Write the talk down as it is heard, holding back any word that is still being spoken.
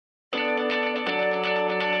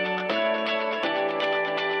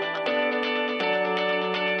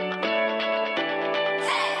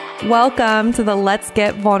Welcome to the Let's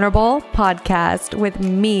Get Vulnerable podcast with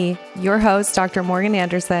me, your host, Dr. Morgan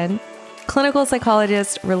Anderson, clinical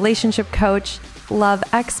psychologist, relationship coach, love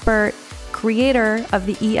expert, creator of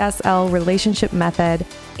the ESL relationship method,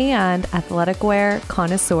 and athletic wear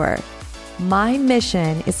connoisseur. My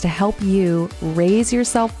mission is to help you raise your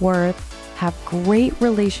self-worth, have great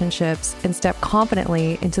relationships, and step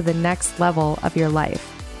confidently into the next level of your life.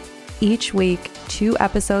 Each week, 2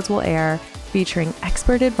 episodes will air featuring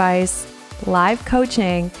expert advice, live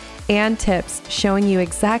coaching, and tips showing you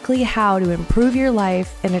exactly how to improve your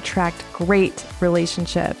life and attract great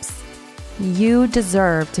relationships. You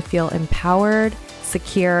deserve to feel empowered,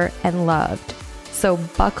 secure, and loved. So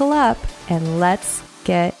buckle up and let's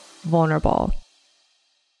get vulnerable.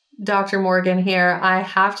 Dr. Morgan here. I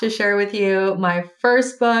have to share with you my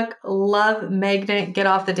first book, Love Magnet, Get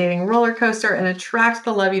Off the Dating Roller Coaster and Attract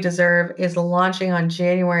the Love You Deserve, is launching on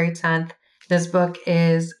January 10th. This book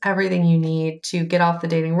is everything you need to get off the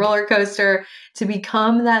dating roller coaster, to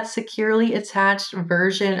become that securely attached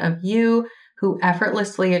version of you who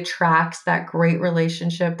effortlessly attracts that great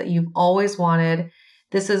relationship that you've always wanted.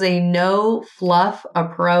 This is a no fluff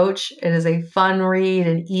approach. It is a fun read,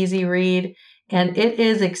 an easy read, and it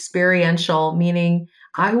is experiential, meaning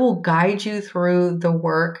I will guide you through the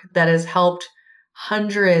work that has helped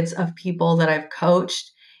hundreds of people that I've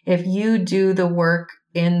coached. If you do the work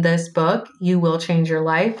in this book, you will change your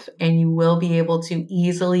life and you will be able to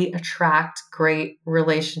easily attract great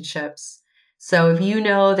relationships. So if you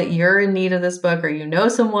know that you're in need of this book or you know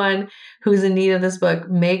someone who's in need of this book,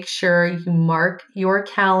 make sure you mark your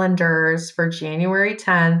calendars for January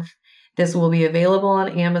 10th. This will be available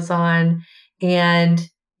on Amazon and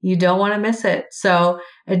you don't want to miss it. So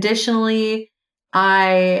additionally,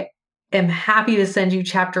 I am happy to send you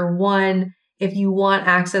chapter 1. If you want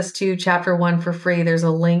access to chapter 1 for free, there's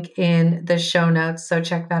a link in the show notes. So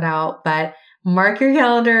check that out. But mark your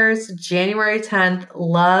calendars. January 10th,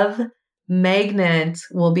 Love Magnet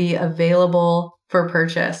will be available for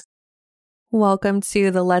purchase. Welcome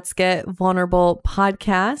to the Let's Get Vulnerable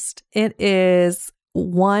podcast. It is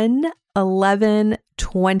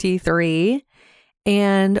 1/11/23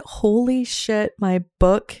 and holy shit, my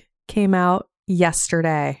book came out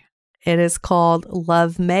yesterday. It is called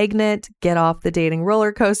Love Magnet, Get Off the Dating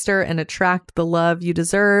Roller Coaster and Attract the Love You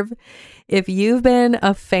Deserve. If you've been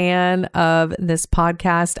a fan of this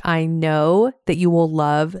podcast, I know that you will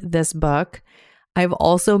love this book. I've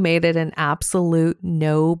also made it an absolute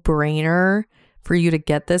no-brainer for you to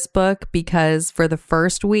get this book because for the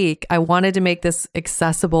first week, I wanted to make this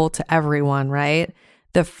accessible to everyone, right?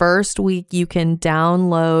 The first week you can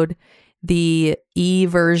download the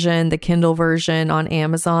e-version, the Kindle version on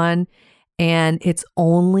Amazon, and it's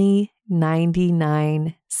only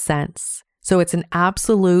 99 cents. So it's an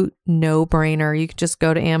absolute no-brainer. You can just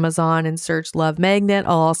go to Amazon and search Love Magnet.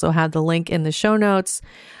 I'll also have the link in the show notes.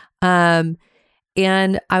 And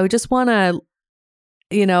I would just want to,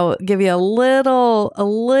 give you a little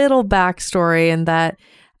backstory in that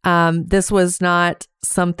this was not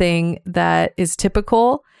something that is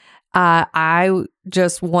typical. I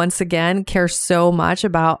just once again care so much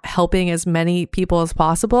about helping as many people as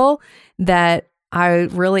possible that I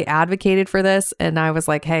really advocated for this. And I was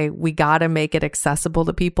like, hey, we got to make it accessible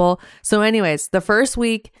to people. So anyways, the first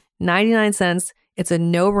week, 99 cents. It's a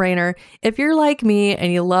no-brainer. If you're like me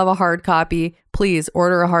and you love a hard copy, please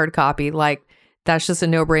order a hard copy. Like that's just a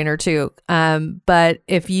no-brainer too. But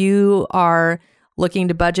if you are looking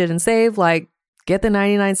to budget and save, like get the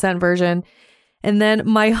 99 cent version. And then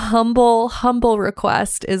my humble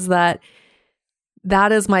request is that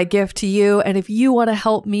is my gift to you. And if you want to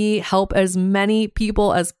help me help as many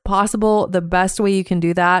people as possible, the best way you can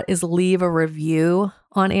do that is leave a review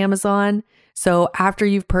on Amazon. So after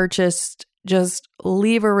you've purchased, just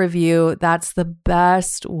leave a review. That's the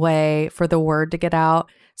best way for the word to get out.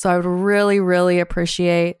 So I would really, really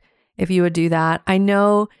appreciate if you would do that. I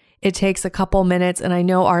know it takes a couple minutes and I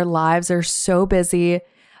know our lives are so busy.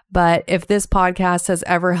 But if this podcast has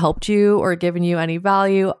ever helped you or given you any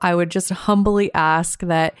value, I would just humbly ask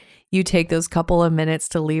that you take those couple of minutes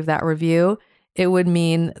to leave that review. It would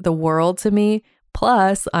mean the world to me.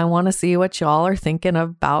 Plus, I want to see what y'all are thinking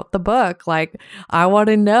about the book. Like, I want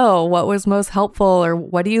to know what was most helpful or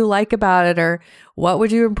what do you like about it or what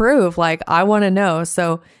would you improve? Like, I want to know.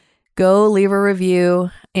 So go leave a review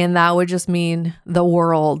and that would just mean the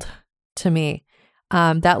world to me.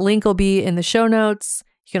 That link will be in the show notes.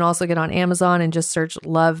 You can also get on Amazon and just search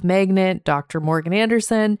Love Magnet, Dr. Morgan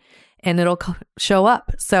Anderson, and it'll show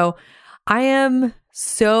up. So I am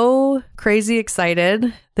so crazy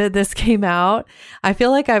excited that this came out. I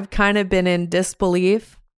feel like I've kind of been in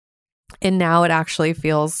disbelief And now it actually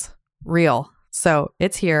feels real. So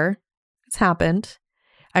it's here. It's happened.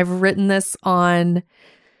 I've written this on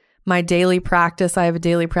my daily practice. I have a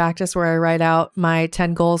daily practice where I write out my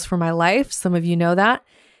 10 goals for my life. Some of you know that.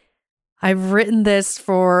 I've written this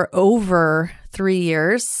for over 3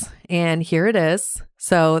 years, and here it is.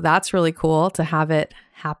 So that's really cool to have it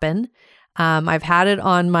happen. I've had it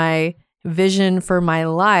on my vision for my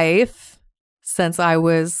life since I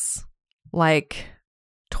was like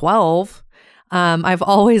 12. I've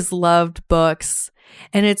always loved books,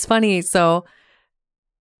 and it's funny. So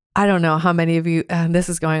I don't know how many of you, this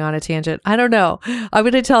is going on a tangent. I don't know. I'm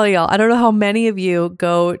going to tell y'all, I don't know how many of you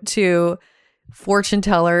go to fortune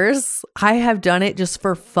tellers. I have done it just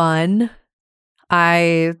for fun.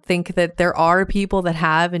 I think that there are people that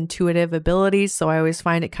have intuitive abilities, so I always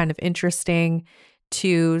find it kind of interesting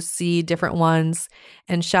to see different ones.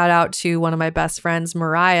 And shout out to one of my best friends,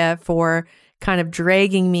 Mariah, for kind of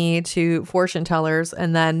dragging me to fortune tellers.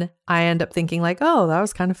 And then I end up thinking like, oh, that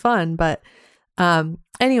was kind of fun. But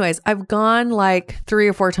anyways, I've gone like 3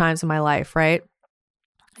 or 4 times in my life, right?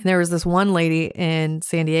 And there was this one lady in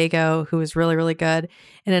San Diego who was really, really good.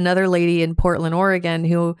 And another lady in Portland, Oregon,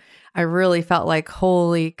 who I really felt like,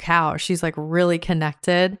 holy cow, she's like really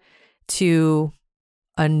connected to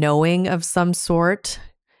a knowing of some sort,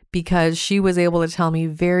 because she was able to tell me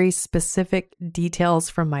very specific details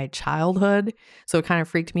from my childhood. So it kind of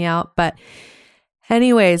freaked me out. But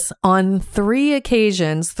anyways, on 3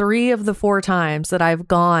 occasions, 3 of the 4 times that I've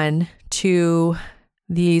gone to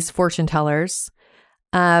these fortune tellers,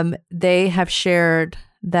 they have shared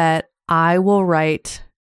that I will write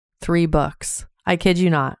 3 books. I kid you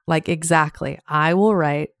not, like exactly. I will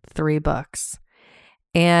write 3 books.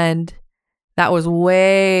 And that was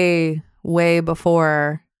way, way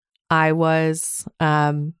before I was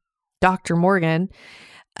Dr. Morgan,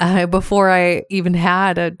 before I even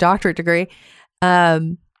had a doctorate degree.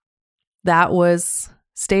 That was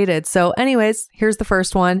stated. So anyways, here's the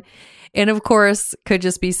first one. And of course, could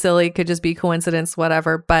just be silly, could just be coincidence,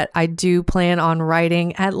 whatever. But I do plan on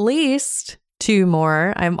writing at least 2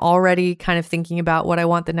 more. I'm already kind of thinking about what I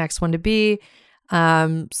want the next one to be.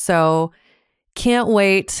 So can't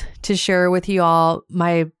wait to share with you all.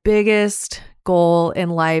 My biggest goal in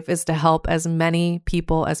life is to help as many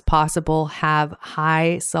people as possible have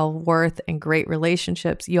high self-worth and great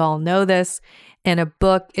relationships. You all know this. And a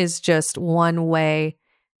book is just one way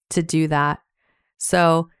to do that.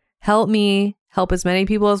 So help me help as many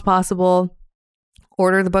people as possible.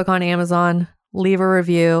 Order the book on Amazon. Leave a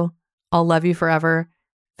review. I'll love you forever.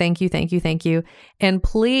 Thank you, thank you, thank you. And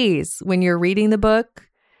please, when you're reading the book,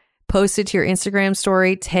 post it to your Instagram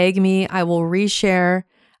story. Tag me. I will reshare.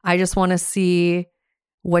 I just want to see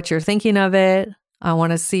what you're thinking of it. I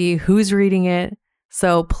want to see who's reading it.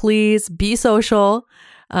 So please be social.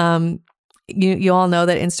 You all know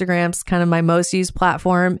that Instagram's kind of my most used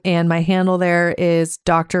platform, and my handle there is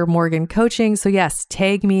Dr. Morgan Coaching. So yes,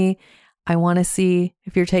 tag me. I want to see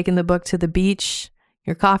if you're taking the book to the beach,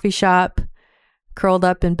 your coffee shop, curled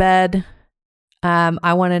up in bed.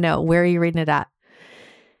 I want to know, where are you reading it at?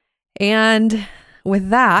 And with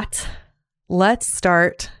that, let's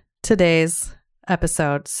start today's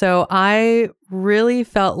episode. So I really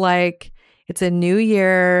felt like it's a new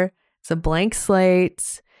year. It's a blank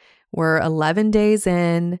slate. We're 11 days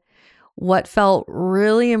in. What felt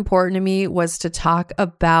really important to me was to talk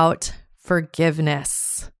about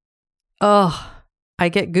forgiveness. Oh, I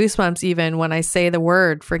get goosebumps even when I say the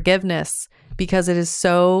word forgiveness, because it is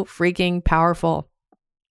so freaking powerful.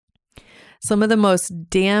 Some of the most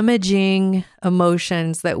damaging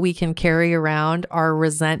emotions that we can carry around are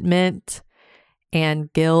resentment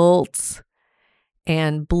and guilt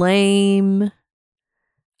and blame,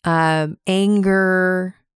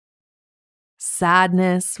 anger,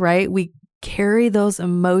 sadness, right? We carry those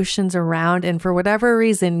emotions around. And for whatever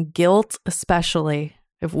reason, guilt especially,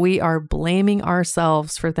 if we are blaming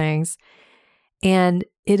ourselves for things, and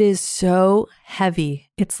it is so heavy.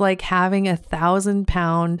 It's like having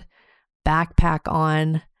 1,000-pound backpack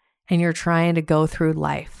on and you're trying to go through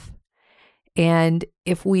life. And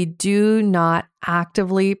if we do not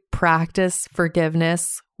actively practice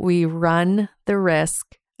forgiveness, we run the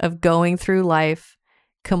risk of going through life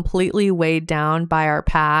completely weighed down by our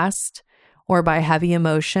past or by heavy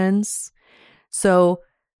emotions. So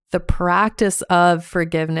the practice of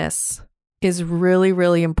forgiveness is really,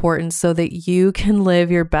 really important so that you can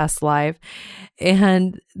live your best life.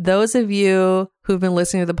 And those of you who've been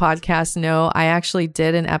listening to the podcast know I actually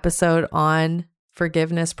did an episode on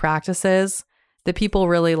forgiveness practices that people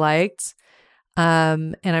really liked.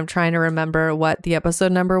 And I'm trying to remember what the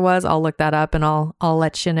episode number was. I'll look that up and I'll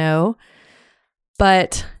let you know.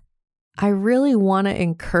 But I really want to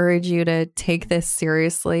encourage you to take this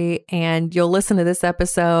seriously, and you'll listen to this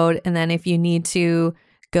episode. And then if you need to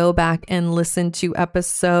go back and listen to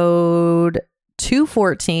episode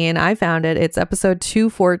 214, I found it. It's episode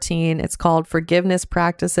 214. It's called Forgiveness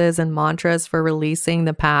Practices and Mantras for Releasing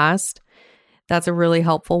the Past. That's a really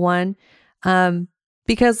helpful one.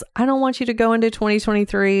 Because I don't want you to go into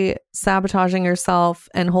 2023 sabotaging yourself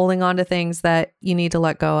and holding on to things that you need to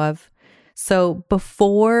let go of. So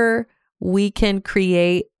before we can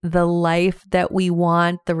create the life that we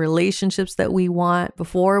want, the relationships that we want,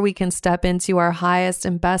 before we can step into our highest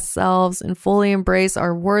and best selves and fully embrace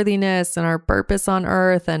our worthiness and our purpose on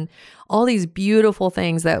earth and all these beautiful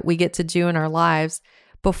things that we get to do in our lives,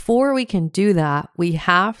 before we can do that, we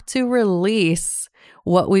have to release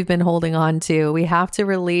what we've been holding on to. We have to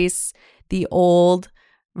release the old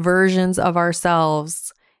versions of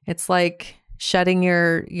ourselves. It's like shedding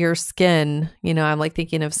your skin. You know, I'm like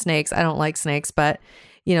thinking of snakes. I don't like snakes, but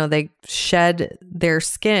you know, they shed their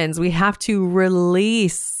skins. We have to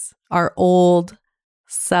release our old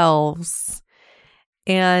selves.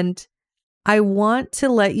 And I want to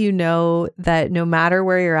let you know that no matter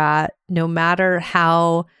where you're at, no matter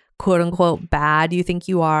how quote unquote bad you think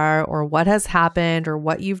you are, or what has happened, or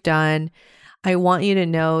what you've done, I want you to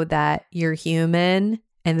know that you're human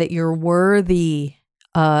and that you're worthy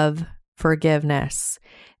of forgiveness.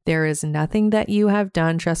 There is nothing that you have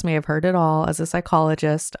done. Trust me, I've heard it all. As a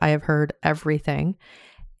psychologist, I have heard everything.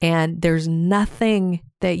 And there's nothing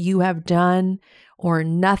that you have done or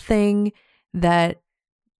nothing that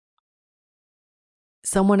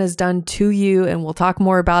someone has done to you. And we'll talk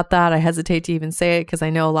more about that. I hesitate to even say it because I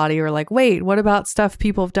know a lot of you are like, wait, what about stuff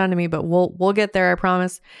people have done to me? But we'll get there, I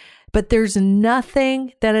promise. But there's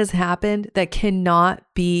nothing that has happened that cannot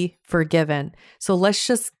be forgiven. So let's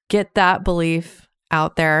just get that belief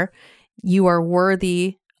out there. You are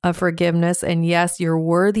worthy of forgiveness. And yes, you're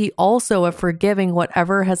worthy also of forgiving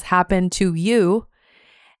whatever has happened to you.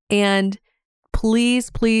 And please,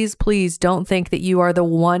 please, please don't think that you are the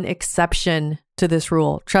one exception to this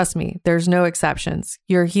rule. Trust me, there's no exceptions.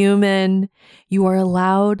 You're human. You are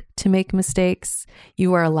allowed to make mistakes.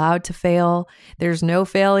 You are allowed to fail. There's no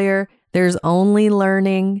failure. There's only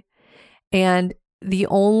learning. And the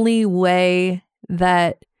only way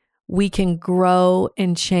that we can grow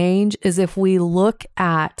and change is if we look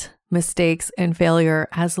at mistakes and failure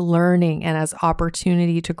as learning and as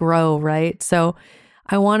opportunity to grow, right? So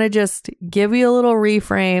I want to just give you a little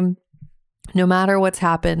reframe. No matter what's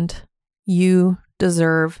happened, you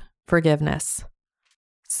deserve forgiveness.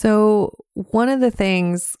 So one of the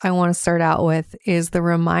things I want to start out with is the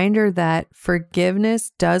reminder that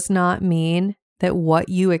forgiveness does not mean that what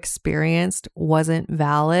you experienced wasn't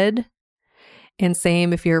valid. And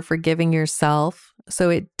same if you're forgiving yourself. So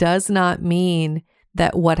it does not mean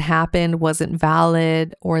that what happened wasn't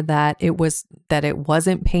valid or that it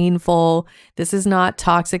wasn't painful. This is not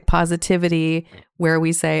toxic positivity where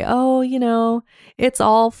we say, oh, you know, it's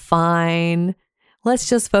all fine. Let's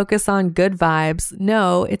just focus on good vibes.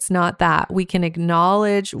 No, it's not that. We can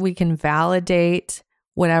acknowledge, we can validate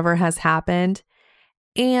whatever has happened,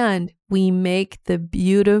 and we make the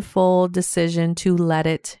beautiful decision to let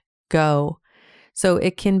it go. So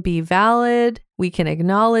it can be valid, we can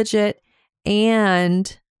acknowledge it,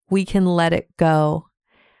 and we can let it go.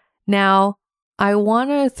 Now, I want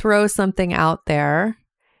to throw something out there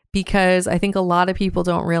because I think a lot of people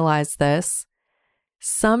don't realize this.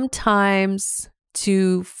 Sometimes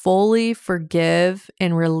to fully forgive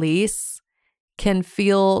and release can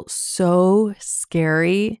feel so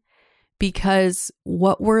scary because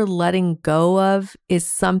what we're letting go of is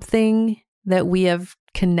something that we have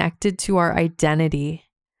connected to our identity.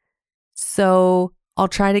 So I'll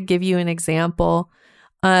try to give you an example.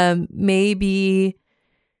 Maybe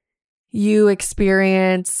you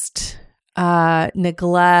experienced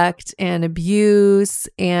neglect and abuse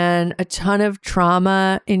and a ton of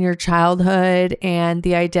trauma in your childhood, and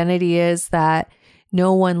the identity is that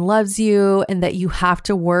no one loves you and that you have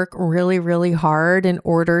to work really, really hard in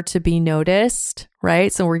order to be noticed,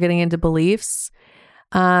 right? So we're getting into beliefs.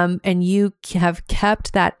 And you have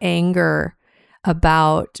kept that anger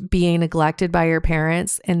about being neglected by your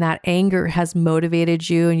parents, and that anger has motivated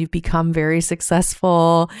you, and you've become very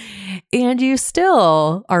successful, and you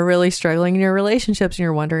still are really struggling in your relationships, and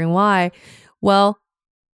you're wondering why. Well,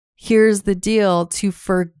 here's the deal. To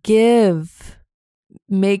forgive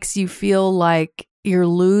makes you feel like you're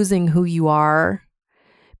losing who you are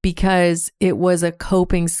because it was a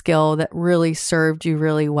coping skill that really served you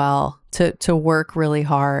really well to work really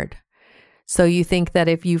hard. So you think that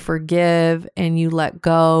if you forgive and you let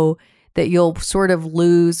go, that you'll sort of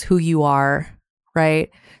lose who you are, right?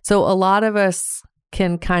 So a lot of us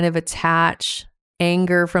can kind of attach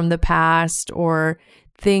anger from the past or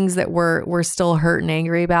things that we're still hurt and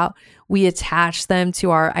angry about. We attach them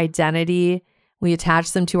to our identity. We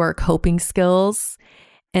attach them to our coping skills.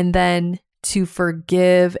 And then to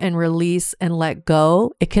forgive and release and let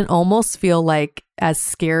go, it can almost feel like as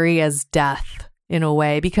scary as death in a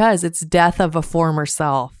way, because it's death of a former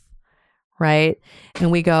self, right?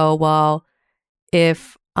 And we go, well,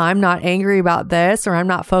 if I'm not angry about this or I'm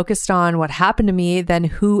not focused on what happened to me, then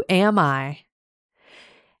who am I?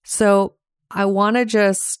 So I want to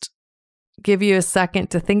just give you a second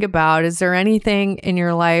to think about, is there anything in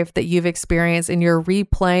your life that you've experienced and you're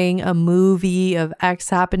replaying a movie of X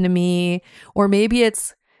happened to me? Or maybe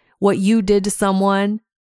it's what you did to someone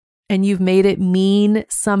and you've made it mean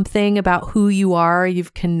something about who you are.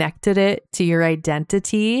 You've connected it to your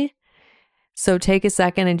identity. So take a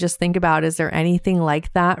second and just think about, is there anything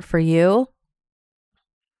like that for you?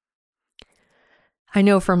 I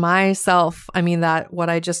know for myself, I mean, that what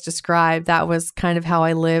I just described, that was kind of how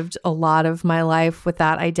I lived a lot of my life, with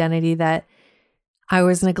that identity that I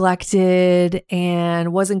was neglected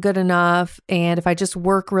and wasn't good enough. And if I just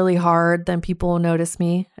work really hard, then people will notice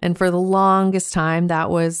me. And for the longest time, that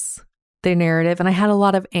was the narrative. And I had a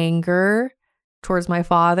lot of anger towards my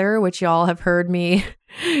father, which y'all have heard me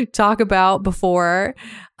talk about before.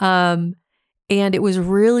 And it was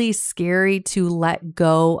really scary to let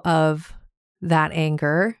go of that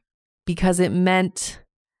anger, because it meant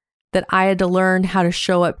that I had to learn how to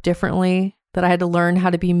show up differently, that I had to learn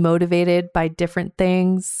how to be motivated by different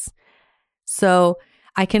things. So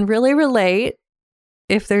I can really relate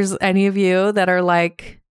if there's any of you that are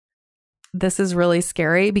like, this is really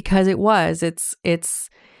scary, because it's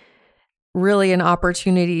really an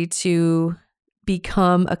opportunity to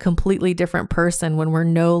become a completely different person when we're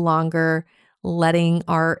no longer letting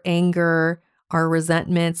our anger, our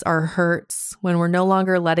resentments, our hurts, when we're no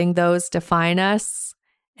longer letting those define us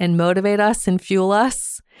and motivate us and fuel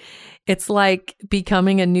us. It's like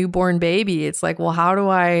becoming a newborn baby. It's like, well, how do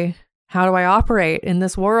I operate in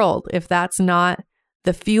this world if that's not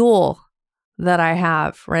the fuel that I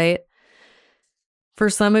have, right? For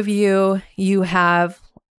some of you, you have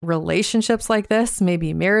relationships like this,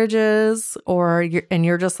 maybe marriages, or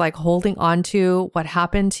you're just like holding on to what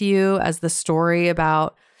happened to you as the story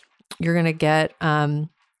about you're going to get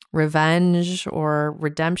revenge or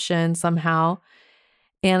redemption somehow.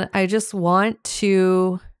 And I just want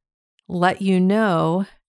to let you know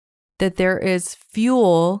that there is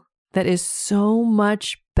fuel that is so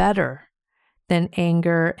much better than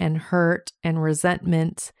anger and hurt and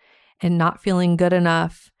resentment and not feeling good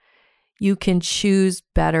enough. You can choose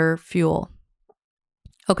better fuel.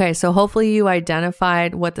 Okay, so hopefully you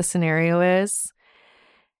identified what the scenario is,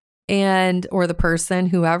 or the person,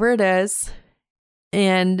 whoever it is.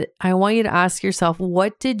 And I want you to ask yourself,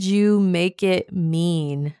 what did you make it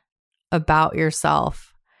mean about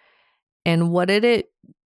yourself? And what did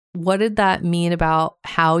that mean about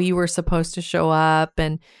how you were supposed to show up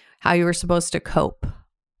and how you were supposed to cope?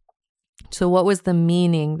 So what was the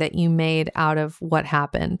meaning that you made out of what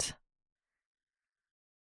happened?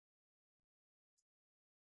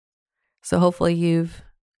 So hopefully you've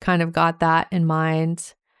kind of got that in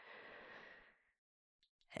mind.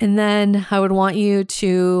 And then I would want you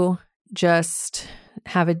to just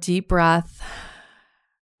have a deep breath,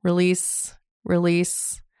 release.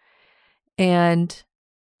 And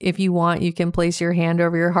if you want, you can place your hand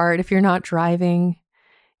over your heart. If you're not driving,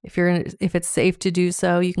 if it's safe to do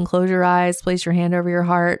so, you can close your eyes, place your hand over your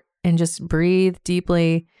heart, and just breathe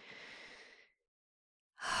deeply.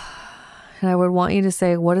 And I would want you to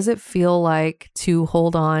say, what does it feel like to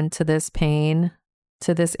hold on to this pain,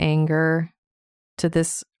 to this anger, to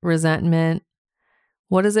this resentment?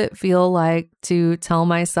 What does it feel like to tell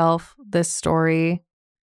myself this story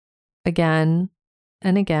again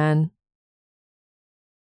and again?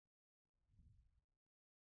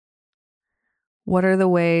 What are the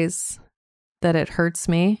ways that it hurts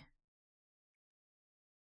me?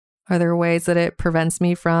 Are there ways that it prevents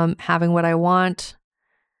me from having what I want,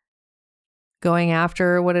 going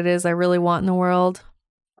after what it is I really want in the world?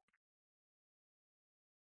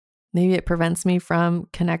 Maybe it prevents me from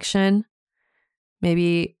connection.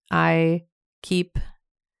 Maybe I keep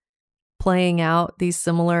playing out these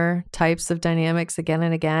similar types of dynamics again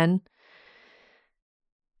and again.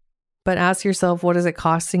 But ask yourself, what is it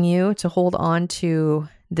costing you to hold on to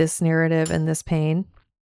this narrative and this pain?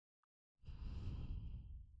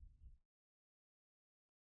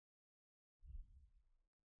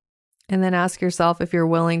 And then ask yourself if you're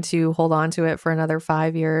willing to hold on to it for another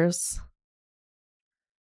 5 years.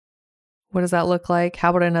 What does that look like? How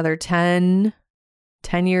about another 10?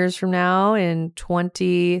 10 years from now in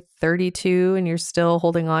 2032 and you're still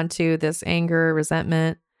holding on to this anger,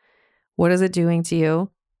 resentment, what is it doing to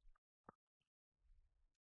you?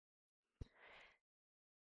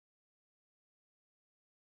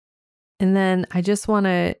 And then I just want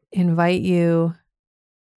to invite you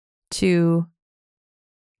to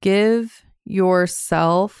give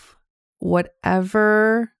yourself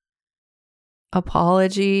whatever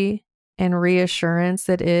apology and reassurance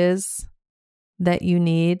it is that you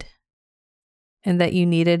need and that you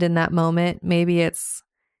needed in that moment. Maybe it's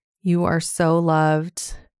you are so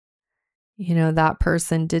loved. You know, that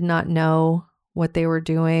person did not know what they were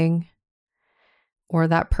doing, or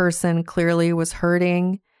that person clearly was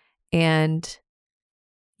hurting and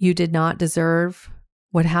you did not deserve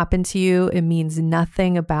what happened to you. It means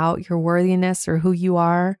nothing about your worthiness or who you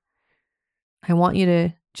are. I want you to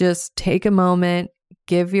just take a moment,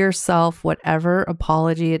 give yourself whatever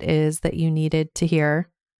apology it is that you needed to hear.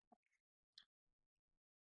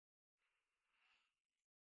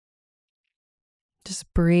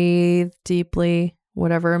 Just breathe deeply.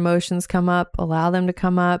 Whatever emotions come up, allow them to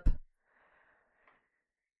come up.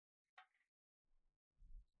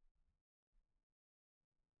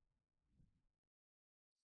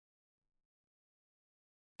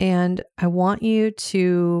 And I want you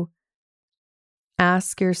to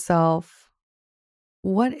ask yourself,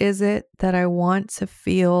 what is it that I want to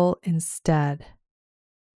feel instead?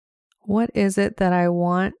 What is it that I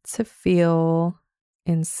want to feel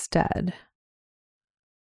instead?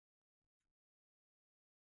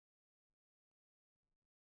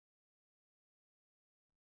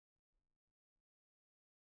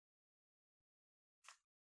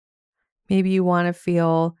 Maybe you want to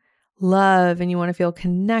feel love and you want to feel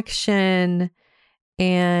connection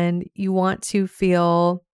and you want to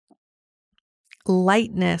feel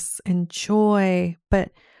lightness and joy. But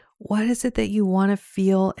what is it that you want to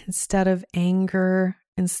feel instead of anger,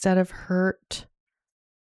 instead of hurt?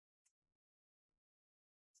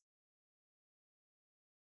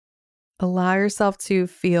 Allow yourself to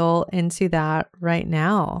feel into that right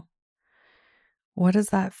now. What does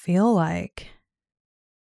that feel like?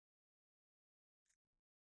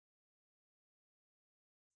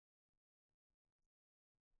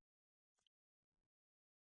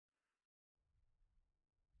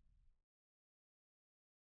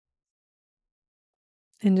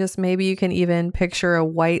 And just maybe you can even picture a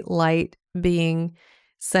white light being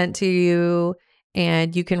sent to you,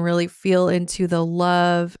 and you can really feel into the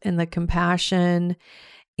love and the compassion.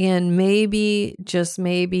 And maybe, just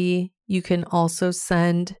maybe, you can also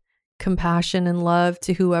send compassion and love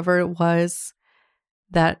to whoever it was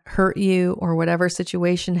that hurt you, or whatever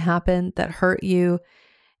situation happened that hurt you.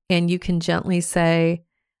 And you can gently say,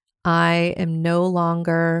 I am no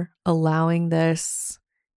longer allowing this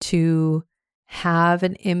to have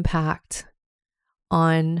an impact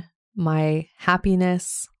on my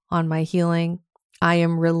happiness, on my healing. I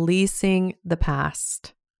am releasing the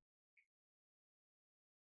past.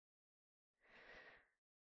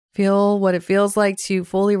 Feel what it feels like to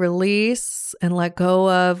fully release and let go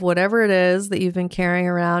of whatever it is that you've been carrying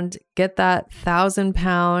around. Get that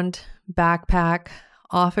 1,000-pound backpack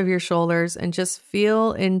off of your shoulders and just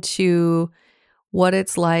feel into what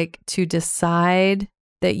it's like to decide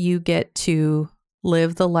that you get to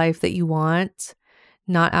live the life that you want,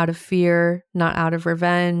 not out of fear, not out of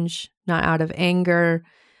revenge, not out of anger,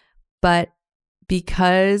 but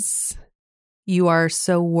because you are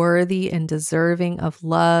so worthy and deserving of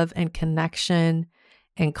love and connection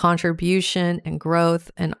and contribution and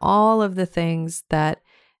growth and all of the things that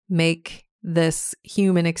make this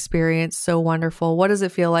human experience so wonderful. What does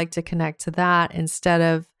it feel like to connect to that instead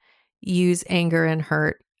of use anger and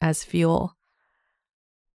hurt as fuel?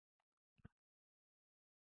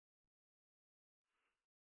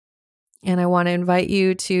 And I want to invite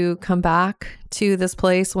you to come back to this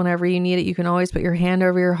place whenever you need it. You can always put your hand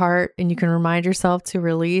over your heart and you can remind yourself to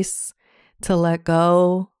release, to let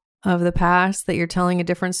go of the past, that you're telling a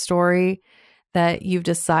different story, that you've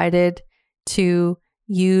decided to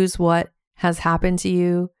use what has happened to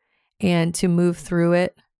you and to move through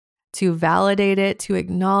it, to validate it, to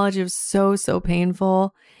acknowledge it was so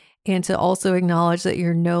painful, and to also acknowledge that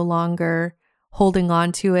you're no longer holding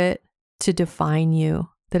on to it to define you.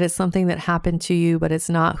 That it's something that happened to you, but it's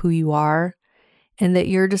not who you are, and that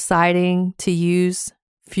you're deciding to use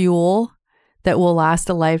fuel that will last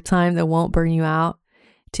a lifetime, that won't burn you out,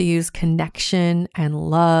 to use connection and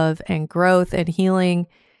love and growth and healing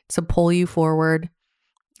to pull you forward.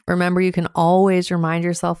 Remember, you can always remind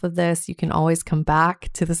yourself of this. You can always come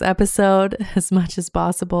back to this episode as much as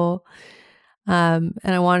possible. And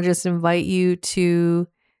I want to just invite you to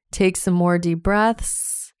Take some more deep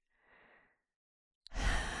breaths.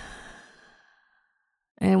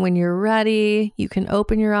 And when you're ready, you can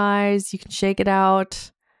open your eyes, you can shake it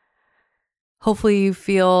out. Hopefully you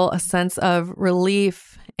feel a sense of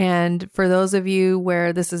relief. And for those of you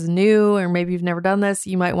where this is new, or maybe you've never done this,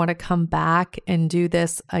 you might want to come back and do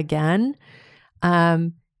this again,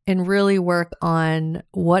 and really work on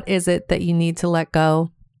what is it that you need to let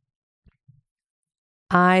go.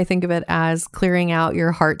 I think of it as clearing out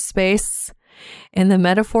your heart space. And the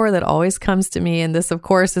metaphor that always comes to me, and this of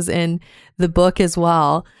course is in the book as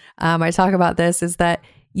well, I talk about this, is that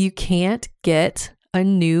you can't get a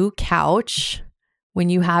new couch when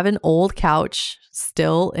you have an old couch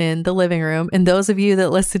still in the living room. And those of you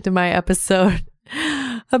that listened to my episode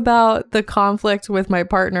about the conflict with my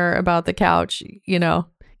partner about the couch,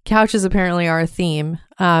 couches apparently are a theme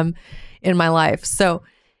in my life. So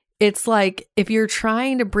it's like if you're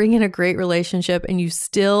trying to bring in a great relationship and you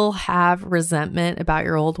still have resentment about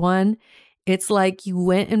your old one, it's like you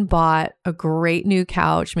went and bought a great new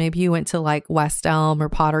couch. Maybe you went to like West Elm or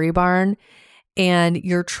Pottery Barn, and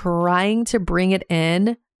you're trying to bring it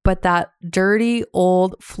in, but that dirty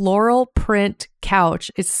old floral print couch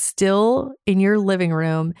is still in your living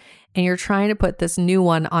room, and you're trying to put this new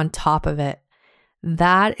one on top of it.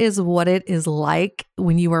 That is what it is like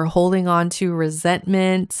when you are holding on to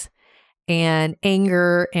resentment and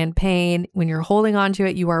anger and pain. When you're holding on to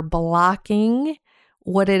it, you are blocking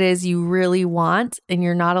what it is you really want, and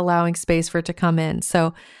you're not allowing space for it to come in.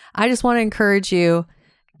 So I just want to encourage you,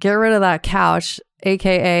 get rid of that couch,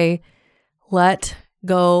 AKA let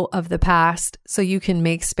go of the past so you can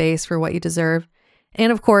make space for what you deserve.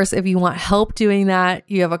 And of course, if you want help doing that,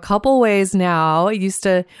 you have a couple ways now. It used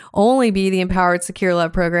to only be the Empowered Secure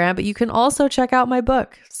Love program, but you can also check out my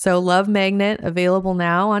book. So Love Magnet, available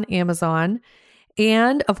now on Amazon.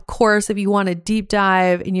 And of course, if you want to deep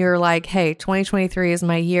dive and you're like, hey, 2023 is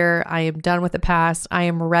my year. I am done with the past. I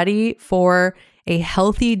am ready for a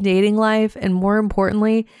healthy dating life. And more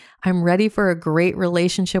importantly, I'm ready for a great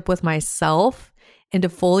relationship with myself and to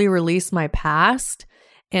fully release my past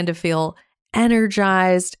and to feel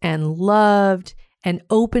energized and loved and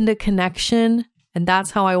open to connection. And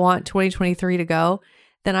that's how I want 2023 to go.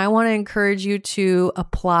 Then I want to encourage you to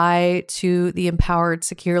apply to the Empowered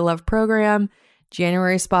Secure Love program.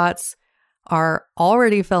 January spots are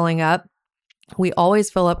already filling up. We always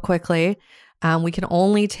fill up quickly. We can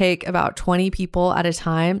only take about 20 people at a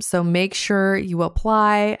time. So make sure you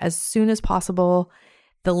apply as soon as possible.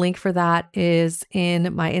 The link for that is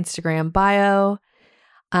in my Instagram bio.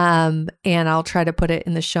 And I'll try to put it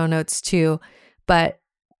in the show notes too. But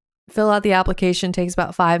fill out the application, takes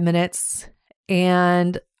about 5 minutes.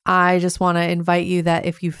 And I just want to invite you that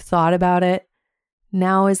if you've thought about it,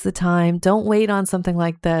 now is the time. Don't wait on something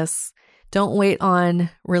like this. Don't wait on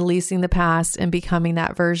releasing the past and becoming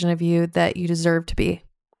that version of you that you deserve to be.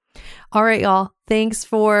 All right, y'all. Thanks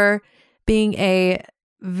for being a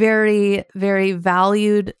very, very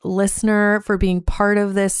valued listener, for being part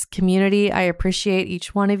of this community. I appreciate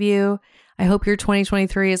each one of you. I hope your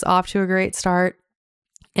 2023 is off to a great start.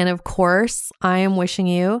 And of course, I am wishing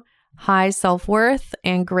you high self-worth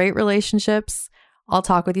and great relationships. I'll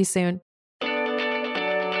talk with you soon.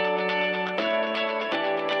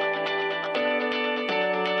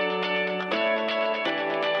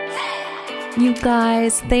 You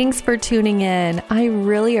guys, thanks for tuning in. I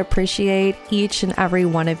really appreciate each and every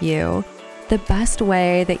one of you. The best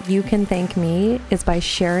way that you can thank me is by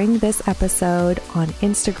sharing this episode on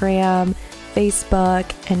Instagram,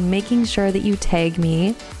 Facebook, and making sure that you tag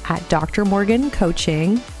me at Dr. Morgan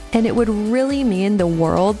Coaching. And it would really mean the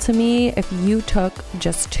world to me if you took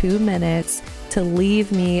just 2 minutes to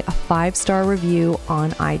leave me a 5-star review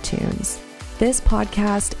on iTunes. This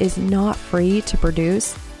podcast is not free to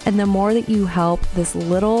produce. And the more that you help this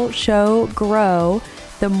little show grow,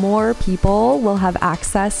 the more people will have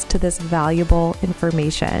access to this valuable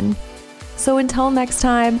information. So until next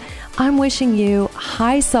time, I'm wishing you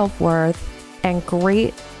high self-worth and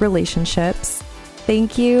great relationships.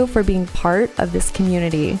 Thank you for being part of this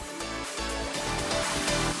community.